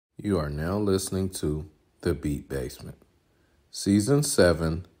You are now listening to The Beat Basement, Season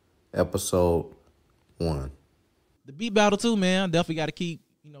 7, Episode 1. The beat battle too, man. I definitely got to keep,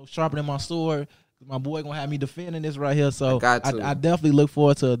 sharpening my sword. My boy gonna have me defending this right here, so I definitely look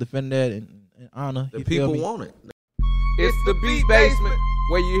forward to defending that and honor. The people want it. It's The Beat Basement,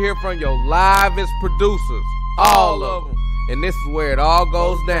 where you hear from your livest producers, all of them. And this is where it all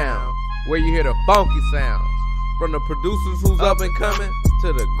goes down, where you hear the funky sounds, from the producers who's up and coming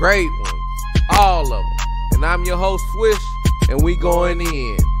to the great ones, all of them. And I'm your host, Swish, and we going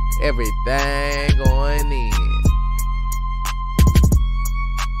in. Everything going in.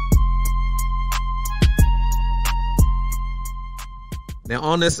 Now,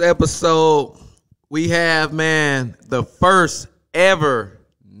 on this episode, we have, the first ever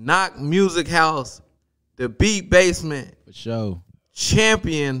Knock Music House, The Beat Basement, for sure,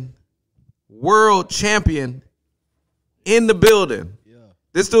 champion, world champion in the building. Yeah.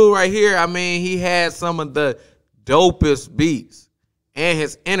 This dude right here, he had some of the dopest beats, and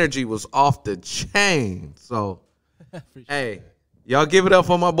his energy was off the chain. So, hey, y'all give it up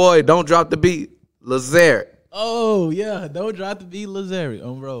for my boy. Don't drop the beat, Lahzeric. Oh, yeah. Don't drop the beat, Lahzeric.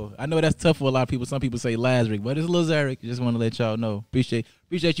 Bro. I know that's tough for a lot of people. Some people say Lahzeric, but it's Lahzeric. Just want to let y'all know. Appreciate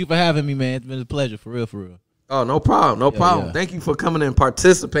you for having me, man. It's been a pleasure, for real. Oh, no problem. No problem. Yeah. Thank you for coming and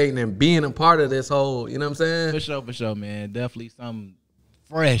participating and being a part of this whole, you know what I'm saying? For sure, man. Definitely something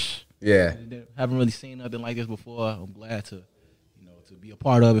fresh. Yeah. Haven't really seen nothing like this before. I'm glad to, to be a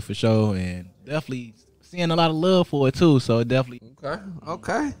part of it for sure. And definitely seeing a lot of love for it, too. So definitely.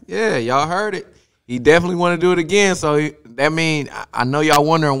 Okay. Yeah, y'all heard it. He definitely want to do it again, so that means I know y'all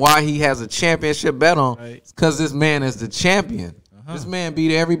wondering why he has a championship bet on. Right. It's because this man is the champion. This man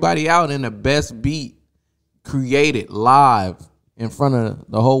beat everybody out in the best beat created live in front of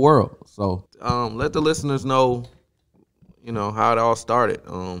the whole world. So let the listeners know, how it all started.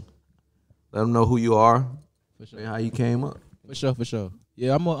 Let them know who you are and how you came up. For sure.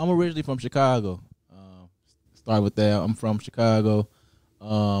 Yeah, I'm originally from Chicago. Start with that. I'm from Chicago.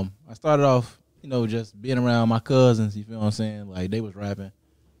 I started off, just being around my cousins, you feel what I'm saying? Like, they was rapping,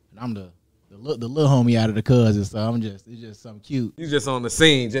 and I'm the little homie out of the cousins, so it's just something cute. You just on the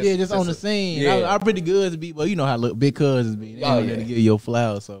scene. Just on the scene. Yeah. I'm pretty good to be, but you know how big cousins be. They ain't to give you your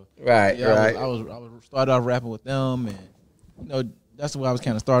flowers, so. Right. I was started off rapping with them, and, that's what I was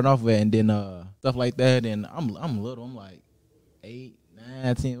kind of starting off with, and then stuff like that, and I'm little. I'm like 8,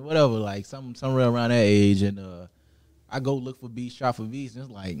 9, 10, whatever, like somewhere around that age, and I go look for beats, shop for beats, and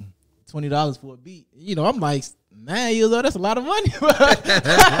it's like $20 for a beat. I'm like 9 years old. That's a lot of money.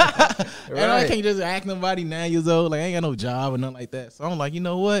 And I can't just ask nobody 9 years old. Like, I ain't got no job or nothing like that. So I'm like, you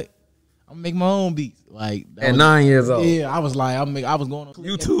know what? I'm gonna make my own beats. Like, at 9 years old. Yeah, I was like, I was going on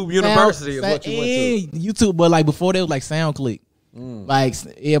YouTube University is what you went to. YouTube, but like before there was like SoundClick. Like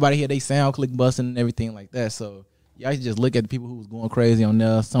everybody here, they SoundClick busting and everything like that. So yeah, I used to just look at the people who was going crazy on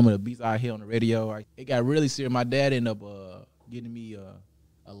there. Some of the beats I hear on the radio. It got really serious. My dad ended up getting me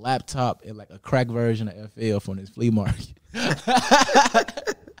a laptop and like a crack version of FL from his flea market.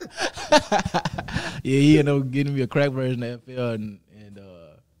 Yeah, he ended up getting me a crack version of FL, and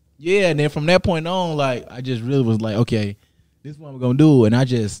then from that point on, like, I just really was like, okay, this is what I'm gonna do. And I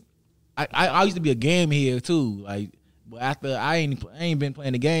used to be a game head too, like, but after I ain't been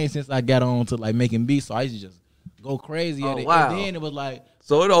playing the game since I got on to like making beats, so I used to just go crazy at it. Wow. And then it was like,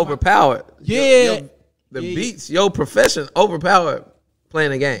 so it overpowered. Yeah, the beats, your profession overpowered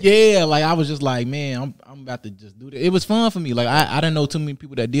playing the game. Yeah, like I was just like, man, I'm about to just do this. It was fun for me. Like I didn't know too many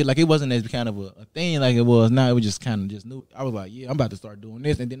people that did. Like, it wasn't as kind of a thing like it was now. It was just kind of just new. I was like, yeah, I'm about to start doing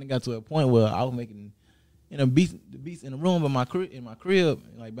this. And then it got to a point where I was making, beats in the room in my crib,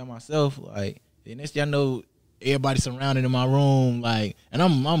 like by myself. Like, the next thing I know, everybody surrounded in my room. Like, and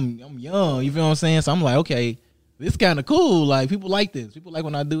I'm young. You feel what I'm saying? So I'm like, okay, this kind of cool. Like, people like this. People like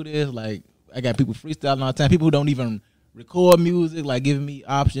when I do this. Like, I got people freestyling all the time. People who don't even record music, like giving me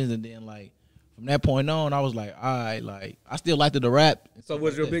options, and then like from that point on, I was like, all right, like I still liked the rap. So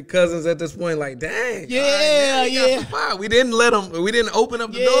was your big cousins at this point like, dang, yeah. We didn't open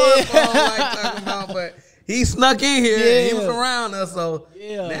up the door for him, like talking about, but he snuck in here and he was around us, so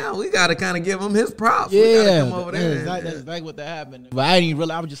now we gotta kind of give him his props. We gotta come over there. That's exactly what that happened. But I didn't even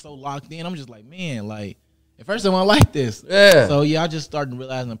realize, I was just so locked in. I'm just like, man, like at first I wasn't like this. Yeah. So I just started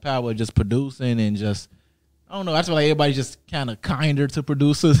realizing the power of just producing and just, I don't know. I feel like everybody's just kind of kinder to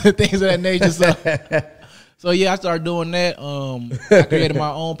producers and things of that nature. So yeah, I started doing that. I created my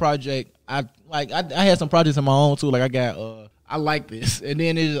own project. I had some projects of my own too. Like I like this, and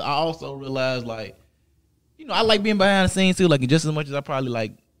then I also realized, like, I like being behind the scenes too. Like, just as much as I probably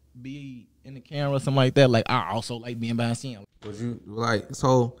like be in the camera or something like that. Like, I also like being behind the scenes. Was you like,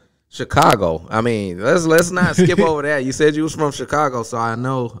 so Chicago. I mean, let's not skip over that. You said you was from Chicago, so I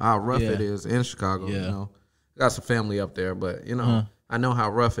know how rough it is in Chicago. Yeah. You know, got some family up there, but you know, I know how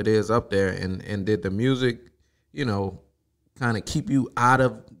rough it is up there. And did the music, you know, kind of keep you out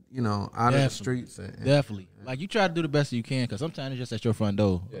of of the streets? Definitely. Like you try to do the best you can, because sometimes it's just at your front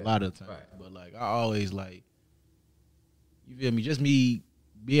door. A lot of the time, but like I always like, you feel me? Just me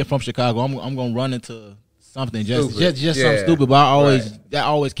being from Chicago, I'm gonna run into something just something stupid, but that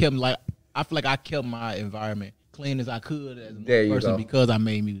always kept me like, I feel like I kept my environment clean as I could as a person because I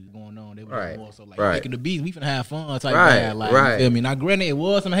made music going on. They were more so like making the beats, we finna have fun type of like you feel me? Now granted it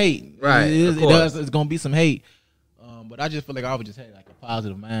was some hate. It's gonna be some hate. But I just feel like I always just had like a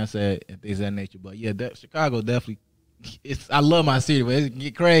positive mindset and things of that nature. But yeah, Chicago definitely I love my city, but it can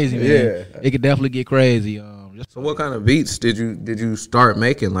get crazy, man. Yeah. It could definitely get crazy. So what kind of beats did you start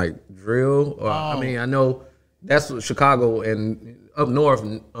making? Like drill? Or, I mean, I know that's what Chicago and up north,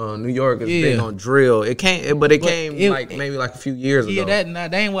 New York is big on drill. It came maybe like a few years ago. Yeah,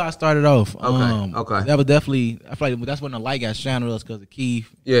 that ain't where I started off. Okay. That was definitely, I feel like that's when the light got shined on us because of Keith.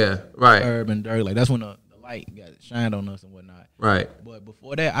 Yeah, right. Herb and Dirk. Like that's when the light got shined on us and whatnot. Right. But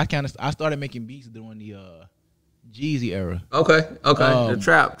before that, I started making beats during the Jeezy era. Okay. The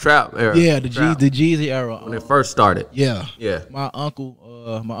trap era. Yeah, the Jeezy era when it first started. Yeah. My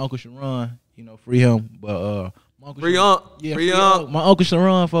uncle Sharon, free him. But my uncle free Unc. My uncle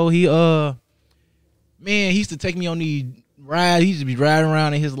Sharon, he he used to take me on these rides. He used to be riding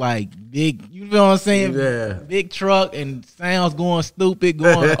around in his like big, you know what I'm saying? Yeah. Big truck and sounds going stupid,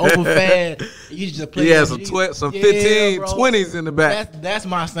 going over fast. You just play. Yeah, some 15, 20s in the back. That's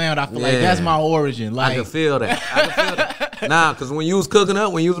my sound. I feel like that's my origin. Like I can feel that. Nah, because when you was cooking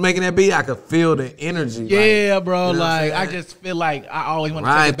up, when you was making that beat, I could feel the energy. Yeah, like, bro. Like I just feel like I always want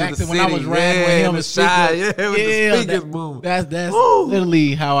to take it back to when I was riding with him and the speakers boom. That's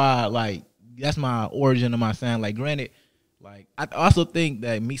literally how I like. That's my origin of my sound. Like, granted, like I also think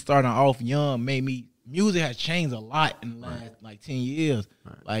that me starting off young made me music has changed a lot in the last like 10 years.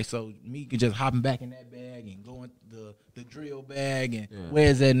 Right. Like so me could just hopping back in that bag and going the drill bag and where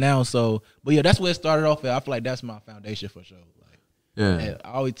is that now? So but yeah, that's where it started off at. I feel like that's my foundation for sure. Like I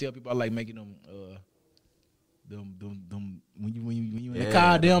always tell people I like making them when you in the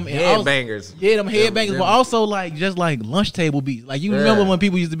car, them headbangers. Them headbangers, but also like just like lunch table beats. Like you remember when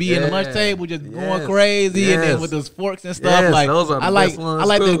people used to be in the lunch table just going crazy and then with those forks and stuff. Like those are the I like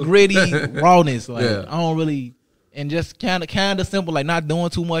too. the gritty rawness. Like I don't really and just kind of simple, like not doing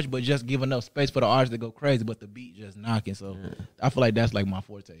too much, but just giving enough space for the artist to go crazy, but the beat just knocking. So I feel like that's like my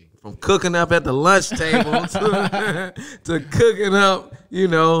forte. From cooking up at the lunch table to cooking up,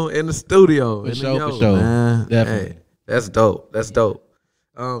 in the studio. For sure. Man. Definitely. Hey, that's dope.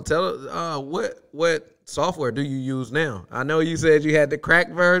 Tell us what software do you use now? I know you said you had the crack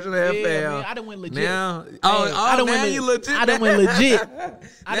version of FL. Man, I done went legit. Now, you legit. I done went legit.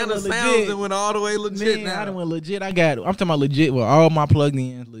 Now the sounds done went all the way legit. Man, now I done went legit. I'm talking about legit with all my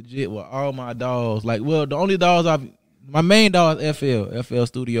plugins, legit with all my DAWs. Like, well, the only DAWs my main DAW is FL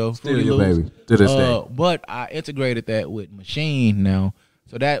Studio. Studio, baby. To this day. But I integrated that with Machine now.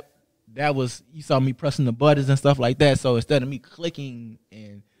 So that was, you saw me pressing the buttons and stuff like that. So instead of me clicking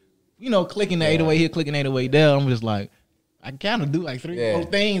and clicking the 808 here, clicking 808 there, I'm just like, I kind of do like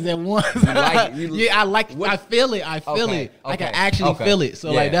 3-4 things at once. I feel it. I feel it. I can actually feel it.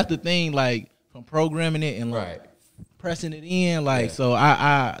 So like that's the thing, like from programming it and like pressing it in, like so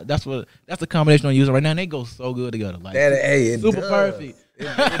that's the combination I'm using right now, and they go so good together. Like super perfect.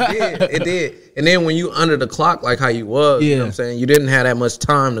 It did. And then when you under the clock like how you was, you know what I'm saying? You didn't have that much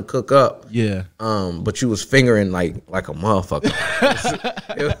time to cook up. Yeah. But you was fingering like a motherfucker.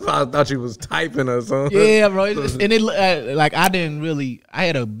 I thought you was typing or something. Yeah, bro. And it like I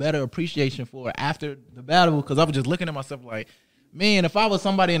had a better appreciation for it after the battle because I was just looking at myself like, man, if I was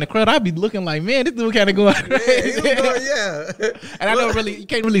somebody in the crowd, I'd be looking like, man, this dude kind of going crazy. And I you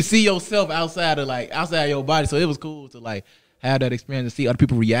can't really see yourself outside of your body. So it was cool to like have that experience to see other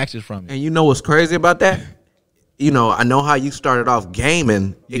people's reactions from it. And you know what's crazy about that? I know how you started off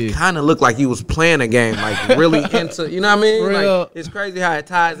gaming. It kind of looked like you was playing a game, like really into, you know what I mean? Like, it's crazy how it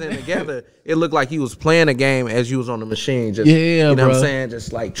ties in together. It looked like you was playing a game as you was on the machine. Just, you know what I'm saying?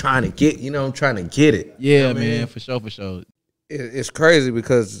 Just like trying to get, trying to get it. Yeah, man, for sure. It's crazy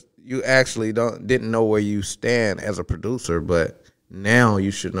because you actually didn't know where you stand as a producer, but now you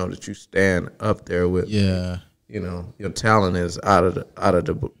should know that you stand up there with your talent is out of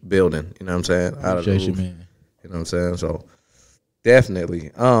the building. You know what I'm saying? Out of the roof. Man. You know what I'm saying? So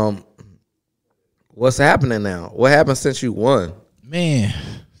definitely. What's happening now? What happened since you won? Man,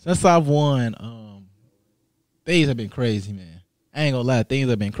 since I've won, things have been crazy, man. I ain't gonna lie, things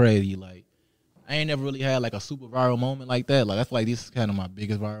have been crazy. Like, I ain't never really had like a super viral moment like that. Like, that's like this is kind of my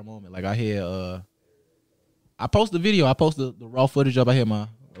biggest viral moment. Like, I had I posted a video. I posted the raw footage up. I had my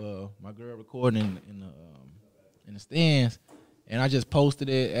my girl recording in the stands, and I just posted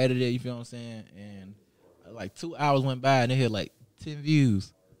it, edited it. You feel what I'm saying? And like 2 hours went by, and it had like 10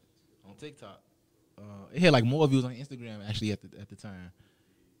 views on TikTok. It had like more views on Instagram actually at the time.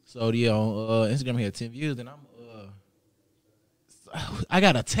 So yeah, on Instagram it had 10 views, and I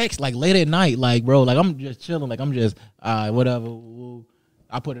got a text like late at night, like, bro, like I'm just chilling, like I'm just whatever.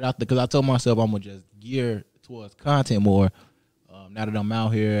 I put it out there because I told myself I'm gonna just gear towards content more. Now that I'm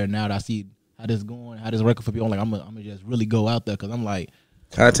out here, now that I see how this going, how this record for people, I'm like I'm gonna just really go out there because I'm like,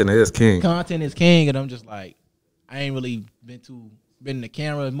 content is king. Content is king, and I'm just like, I ain't really been in the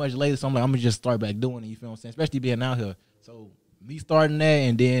camera as much lately, so I'm like, I'm gonna just start back doing it. You feel what I'm saying? Especially being out here. So me starting that,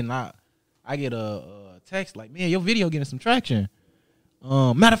 and then I get a text like, man, your video getting some traction.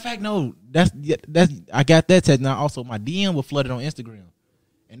 Matter of fact, no, that's I got that text. Now also my DM was flooded on Instagram,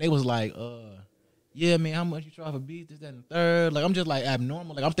 and they was like, yeah, man, how much you try for beats, this, that, and the third. Like I'm just like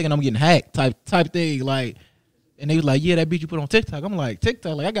abnormal. Like I'm thinking I'm getting hacked type thing. Like, and they was like, yeah, that beat you put on TikTok. I'm like,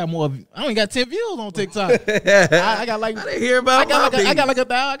 TikTok, like I got more. I only got 10 views on TikTok. I got like, I didn't hear about.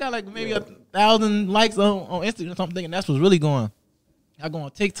 I got like maybe 1,000 likes on Instagram or something, and that's what's really going. I go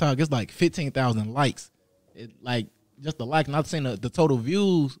on TikTok, it's like 15,000 likes. It like just the likes, not saying the total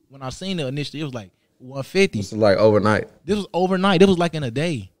views. When I seen it initially, it was like 150. This is like overnight. This was overnight. It was like in a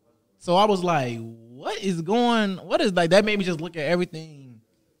day. So I was like, what is like that made me just look at everything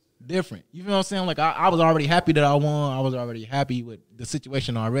different. You feel what I'm saying? Like I was already happy that I won. I was already happy with the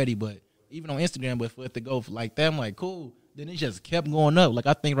situation already. But even on Instagram, but for it to go like that, I'm like, cool. Then it just kept going up. Like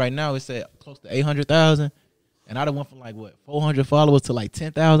I think right now it's at close to 800,000. And I done went from like, 400 followers to like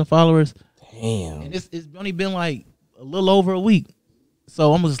 10,000 followers. Damn. And it's only been like a little over a week.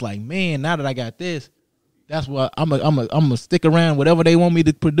 So I'm just like, man, now that I got this, that's what I'm gonna stick around. Whatever they want me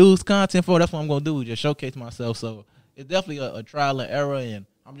to produce content for, that's what I'm gonna do. Just showcase myself. So it's definitely a trial and error, and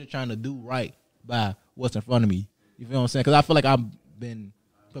I'm just trying to do right by what's in front of me. You feel what I'm saying? Because I feel like I've been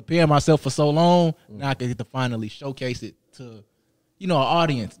preparing myself for so long. Now I can get to finally showcase it to, an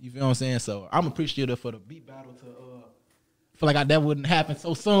audience. You feel what I'm saying? So I'm appreciative for the beat battle to feel like that wouldn't happen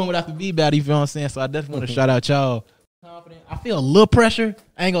so soon without the beat battle. You feel what I'm saying? So I definitely want to shout out y'all. Confident. I feel a little pressure.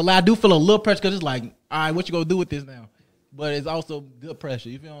 I ain't gonna lie. I do feel a little pressure because it's like, all right, what you gonna do with this now? But it's also good pressure.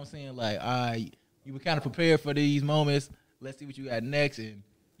 You feel what I'm saying? Like, all right, you were kind of prepared for these moments. Let's see what you got next. And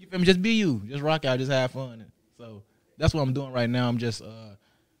you feel me? Just be you. Just rock out. Just have fun. And so that's what I'm doing right now. I'm just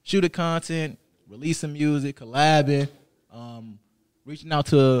shooting content, releasing music, collabing, reaching out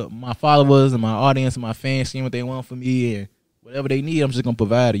to my followers and my audience and my fans, seeing what they want from me, and whatever they need, I'm just gonna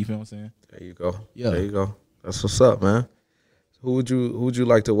provide it. You feel what I'm saying? There you go. Yeah. There you go. That's what's up, man. Who would you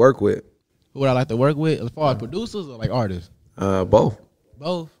like to work with? Who would I like to work with? As far as producers or like artists? Both.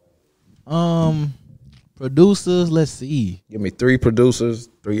 Both. Producers, let's see. Give me 3 producers,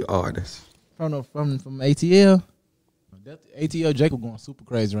 3 artists. From ATL. ATL Jacob going super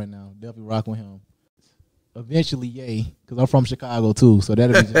crazy right now. Definitely rock with him. Eventually, yay, because I'm from Chicago too, so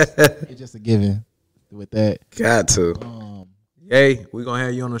that'll be it's just a given with that. Got to. Yay, we gonna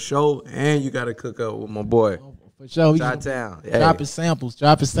have you on the show, and you gotta cook up with my boy. For sure. Chi-Town. Dropping samples,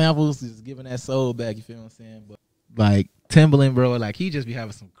 just giving that soul back, you feel what I'm saying? But like Timbaland, bro, like he just be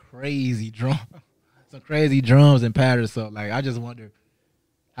having some crazy drums and patterns. So like I just wonder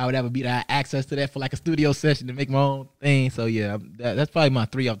how would ever be to have access to that for like a studio session to make my own thing. So yeah, that's probably my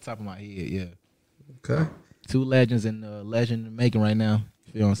 3 off the top of my head, yeah. Okay. 2 legends and legend in the making right now.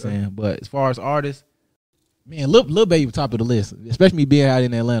 You feel what I'm saying? But as far as artists, man, Lil Baby top of the list, especially me being out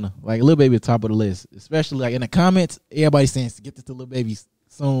in Atlanta. Like Lil Baby top of the list, especially like in the comments, everybody saying get this to Lil Baby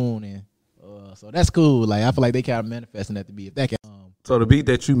soon, and so that's cool. Like I feel like they kind of manifesting that to be if that can. So the beat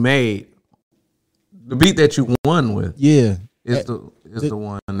that you made, the beat that you won with, yeah, is the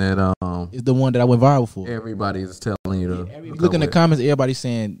one that is the one that I went viral for. Everybody is telling you to look in the comments. Everybody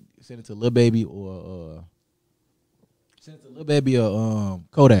saying send it to Lil Baby or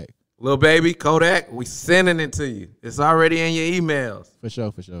Kodak. Lil Baby, Kodak, we sending it to you. It's already in your emails. For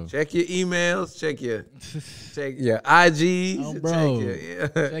sure. Check your emails. Check your IGs. Oh,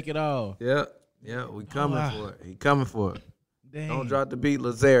 bro. Check it all. Yeah. We coming for it. He coming for it. Dang. Don't drop the beat.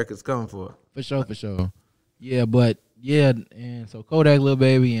 Lahzeric is coming for it. For sure. Yeah, and so Kodak, Lil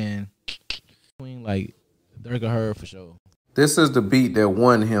Baby, and Queen, like Durga Heard for sure. This is the beat that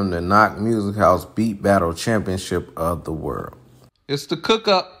won him the Knock Music House Beat Battle Championship of the World. It's the cook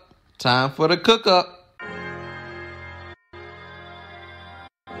up. Time for the cook up.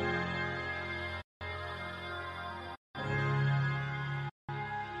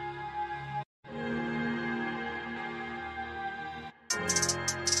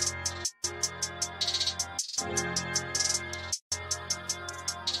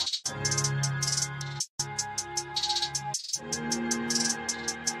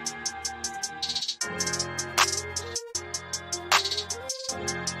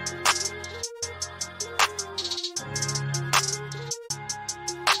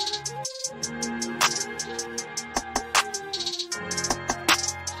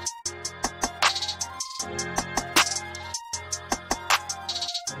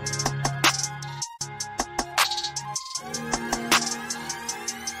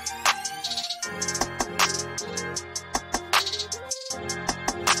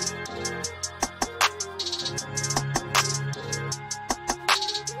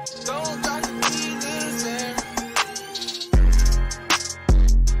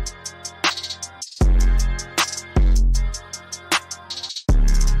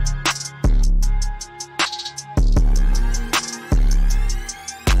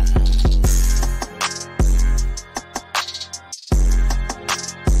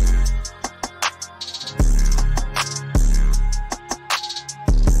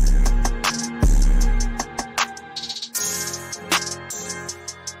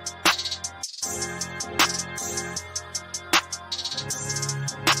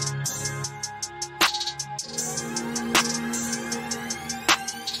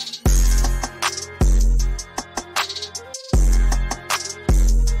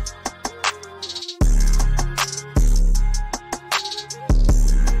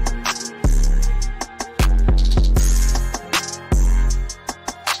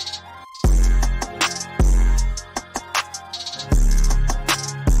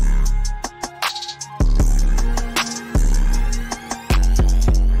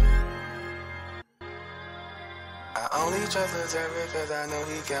 deserve it, cause I know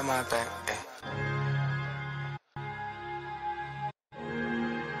he got my back.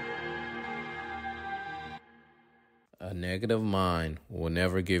 A negative mind will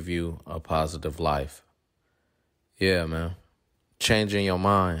never give you a positive life. Yeah, man. Changing your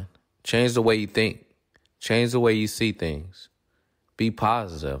mind. Change the way you think. Change the way you see things. Be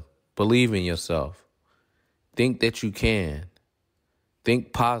positive. Believe in yourself. Think that you can.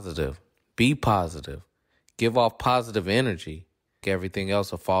 Think positive. Be positive. Give off positive energy. Everything else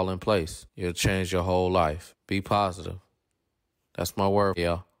will fall in place. You'll change your whole life. Be positive. That's my word,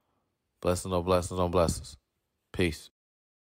 y'all. Blessings on blessings on blessings. Peace.